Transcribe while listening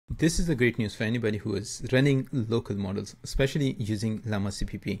This is the great news for anybody who is running local models, especially using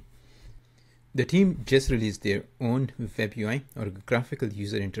Llama.cpp. The team just released their own webui, or graphical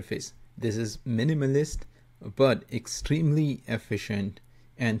user interface. This is minimalist, but extremely efficient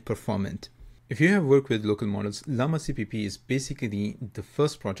and performant. If you have worked with local models, Llama.cpp is basically the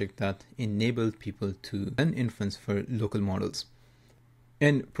first project that enabled people to run inference for local models.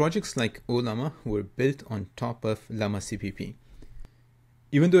 And projects like Llama were built on top of Llama.cpp.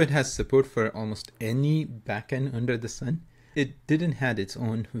 Even though it has support for almost any backend under the sun, it didn't have its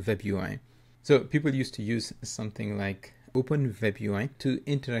own webui. So people used to use something like OpenWebUI to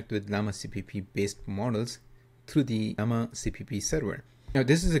interact with Llama.cpp based models through the Llama.cpp server. Now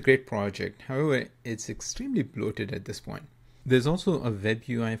this is a great project, however, it's extremely bloated at this point. There's also a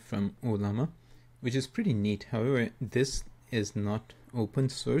WebUI from Llama, which is pretty neat. However, this is not open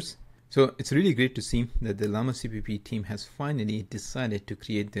source. So it's really great to see that the Llama.cpp team has finally decided to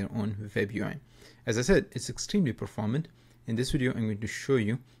create their own WebUI. As I said, it's extremely performant. In this video, I'm going to show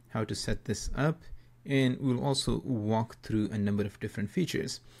you how to set this up, and we'll also walk through a number of different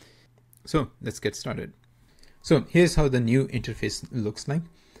features. So let's get started. So here's how the new interface looks like.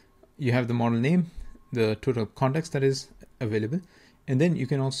 You have the model name, the total context that is available, and then you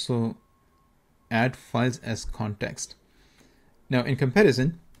can also add files as context. Now in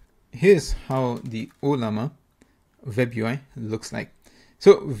comparison, here's how the Llama WebUI looks like.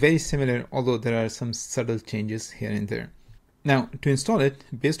 So very similar, although there are some subtle changes here and there. Now to install it,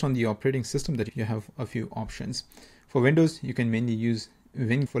 based on the operating system, that you have a few options. For Windows, you can mainly use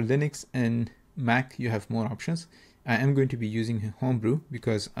Win. For Linux and Mac, you have more options. I am going to be using Homebrew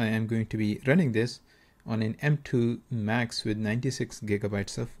because I am going to be running this on an M2 Max with 96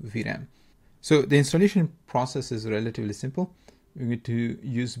 gigabytes of VRAM. So the installation process is relatively simple. We're going to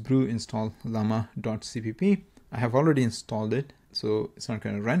use brew install llama.cpp. I have already installed it, so it's not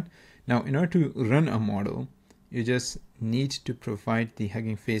going to run. Now, in order to run a model, you just need to provide the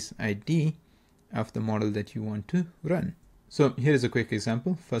Hugging Face ID of the model that you want to run. So here is a quick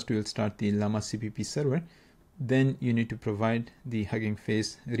example. First, we will start the Llama.cpp server. Then you need to provide the Hugging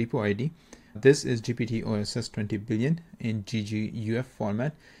Face repo ID. This is GPT-OSS 20 billion in GGUF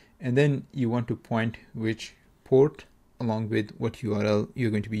format. And then you want to point which port along with what URL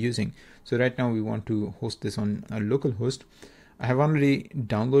you're going to be using. So right now we want to host this on a local host. I have already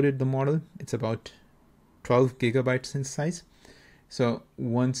downloaded the model. It's about 12 gigabytes in size. So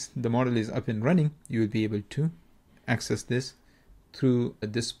once the model is up and running, you will be able to access this through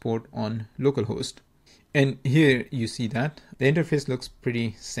this port on localhost. And here you see that the interface looks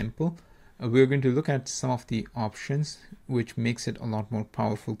pretty simple. We're going to look at some of the options, which makes it a lot more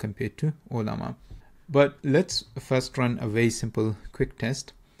powerful compared to Llama. But let's first run a very simple quick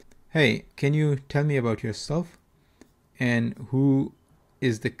test. Hey, can you tell me about yourself and who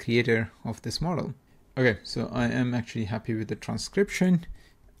is the creator of this model? Okay, so I am actually happy with the transcription.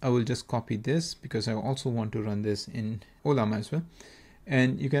 I will just copy this because I also want to run this in Llama as well.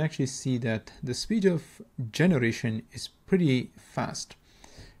 And you can actually see that the speed of generation is pretty fast,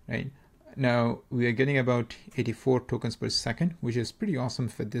 right? Now we are getting about 84 tokens per second, which is pretty awesome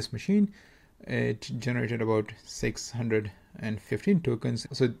for this machine. It generated about 615 tokens.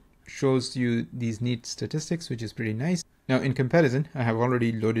 So it shows you these neat statistics, which is pretty nice. Now in comparison, I have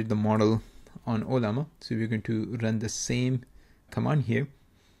already loaded the model on Llama. So we're going to run the same command here.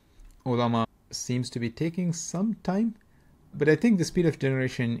 Llama seems to be taking some time, but I think the speed of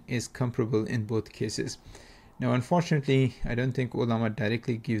generation is comparable in both cases. Now, unfortunately, I don't think Llama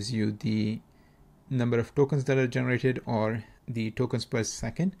directly gives you the number of tokens that are generated or the tokens per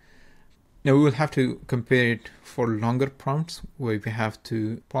second. Now, we will have to compare it for longer prompts where we have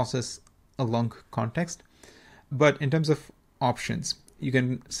to process a long context. But in terms of options, you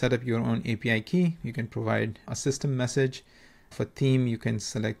can set up your own API key. You can provide a system message. For theme, you can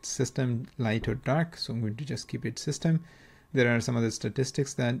select system, light or dark. So I'm going to just keep it system. There are some other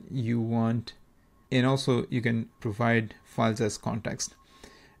statistics that you want. And also you can provide files as context.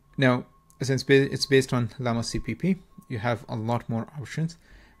 Now, since it's based on Llama.cpp, you have a lot more options.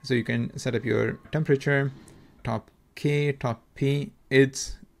 So you can set up your temperature, top K, top P.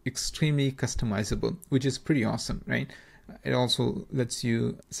 It's extremely customizable, which is pretty awesome, right? It also lets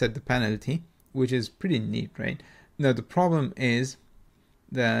you set the penalty, which is pretty neat, right? Now, the problem is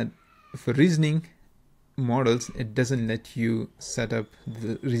that for reasoning models, it doesn't let you set up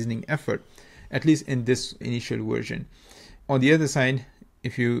the reasoning effort, at least in this initial version. On the other side,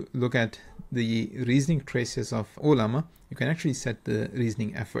 if you look at the reasoning traces of Llama, you can actually set the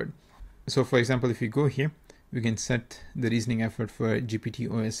reasoning effort. So for example, if you go here, we can set the reasoning effort for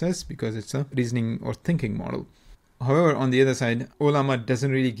GPT-OSS because it's a reasoning or thinking model. However, on the other side, Llama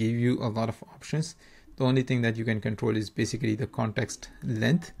doesn't really give you a lot of options. The only thing that you can control is basically the context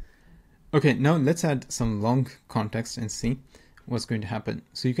length. Okay, now let's add some long context and see what's going to happen.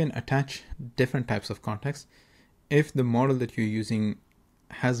 So you can attach different types of context. If the model that you're using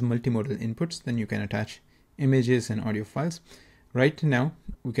has multimodal inputs, then you can attach images and audio files. Right now,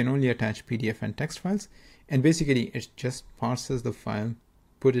 we can only attach PDF and text files. And basically, it just parses the file,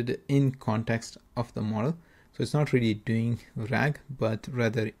 put it in context of the model. So it's not really doing RAG, but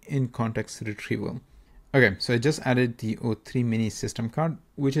rather in context retrieval. Okay, so I just added the O3 mini system card,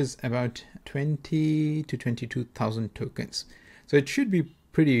 which is about 20 to 22,000 tokens. So it should be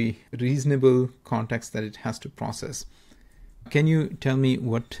pretty reasonable context that it has to process. Can you tell me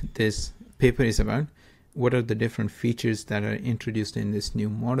what this paper is about? What are the different features that are introduced in this new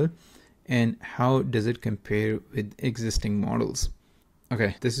model? And how does it compare with existing models?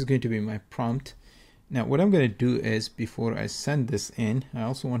 Okay, this is going to be my prompt. Now, what I'm going to do is, before I send this in, I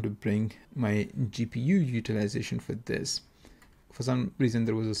also want to bring my GPU utilization for this. For some reason,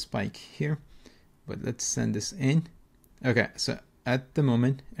 there was a spike here, but let's send this in. Okay, so at the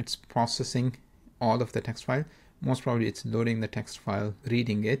moment, it's processing all of the text file. Most probably it's loading the text file,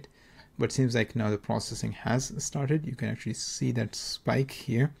 reading it, but it seems like now the processing has started. You can actually see that spike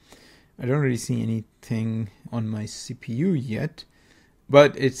here. I don't really see anything on my CPU yet,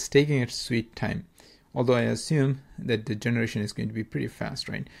 but it's taking its sweet time. Although I assume that the generation is going to be pretty fast,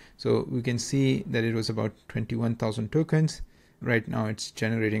 right? So we can see that it was about 21,000 tokens. Right now it's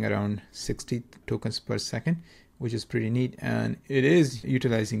generating around 60 tokens per second, which is pretty neat. And it is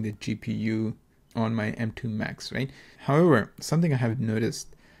utilizing the GPU on my M2 Max, right? However, something I have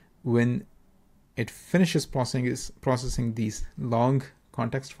noticed, when it finishes processing these long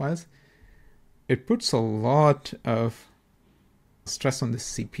context files, it puts a lot of stress on the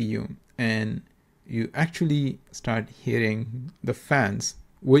CPU, and you actually start hearing the fans,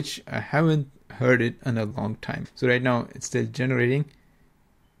 which I haven't heard it in a long time. So right now it's still generating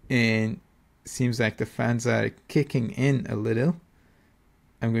and seems like the fans are kicking in a little.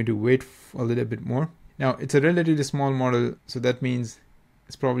 I'm going to wait a little bit more. Now it's a relatively small model, so that means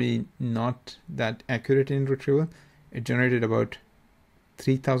it's probably not that accurate in retrieval. It generated about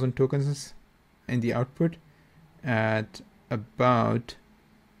 3,000 tokens in the output at about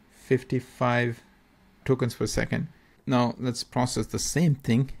 55 tokens per second. Now let's process the same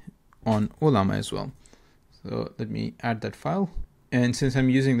thing on Llama as well. So let me add that file. And since I'm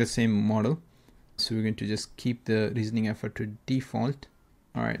using the same model, so we're going to just keep the reasoning effort to default.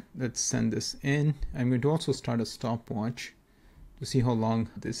 All right, let's send this in. I'm going to also start a stopwatch to see how long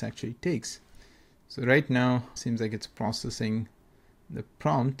this actually takes. So right now, seems like it's processing the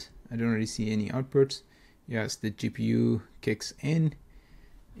prompt. I don't really see any outputs. Yes, the GPU kicks in,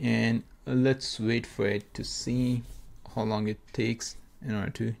 and let's wait for it to see how long it takes in order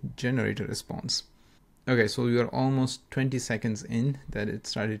to generate a response. Okay, so we are almost 20 seconds in that it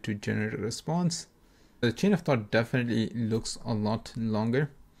started to generate a response. The chain of thought definitely looks a lot longer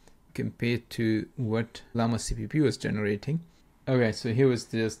compared to what Llama.cpp was generating. Okay, so here was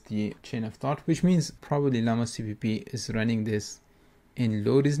just the chain of thought, which means probably Llama.cpp is running this in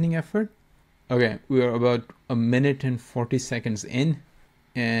low reasoning effort. Okay, we are about a minute and 40 seconds in,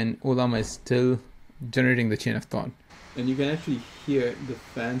 and Llama is still generating the chain of thought. And you can actually hear the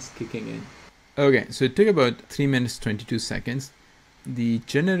fans kicking in. Okay, so it took about 3 minutes 22 seconds. The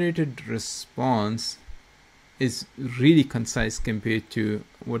generated response is really concise compared to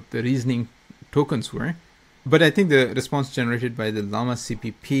what the reasoning tokens were. But I think the response generated by the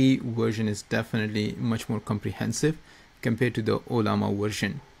Llama.cpp version is definitely much more comprehensive compared to the Llama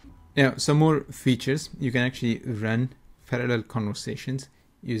version. Now, some more features. You can actually run parallel conversations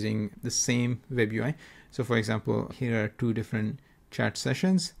using the same webui. So for example, here are two different chat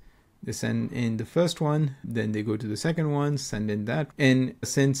sessions. They send in the first one, then they go to the second one, send in that. And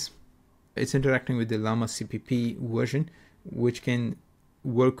since it's interacting with the Llama.cpp version, which can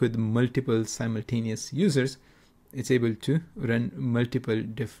work with multiple simultaneous users, it's able to run multiple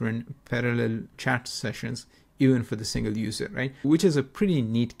different parallel chat sessions even for the single user, right? Which is a pretty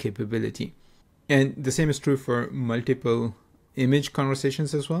neat capability. And the same is true for multiple image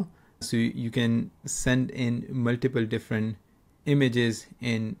conversations as well. So you can send in multiple different images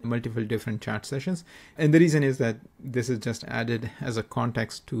in multiple different chat sessions. And the reason is that this is just added as a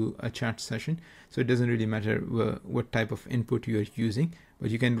context to a chat session. So it doesn't really matter what type of input you're using,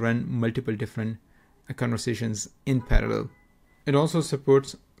 but you can run multiple different conversations in parallel. It also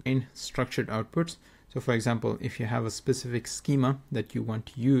supports in structured outputs. So for example, if you have a specific schema that you want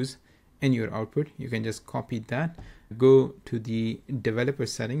to use in your output, you can just copy that, go to the developer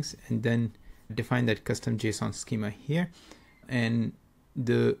settings, and then define that custom JSON schema here, and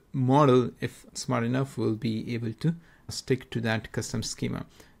the model, if smart enough, will be able to stick to that custom schema.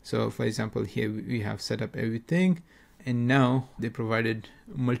 So for example, here we have set up everything, and now they provided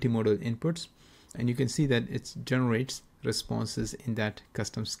multimodal inputs, and you can see that it generates responses in that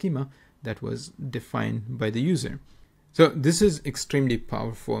custom schema that was defined by the user. So this is extremely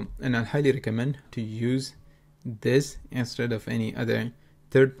powerful, and I highly recommend to use this instead of any other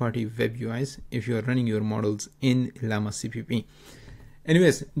third-party web UIs if you are running your models in Llama.cpp.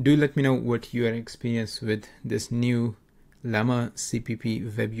 Anyways, do let me know what your experience with this new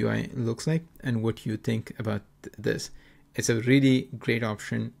Llama.cpp web UI looks like and what you think about this. It's a really great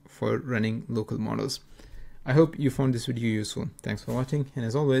option for running local models. I hope you found this video useful. Thanks for watching, and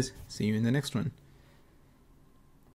as always, see you in the next one.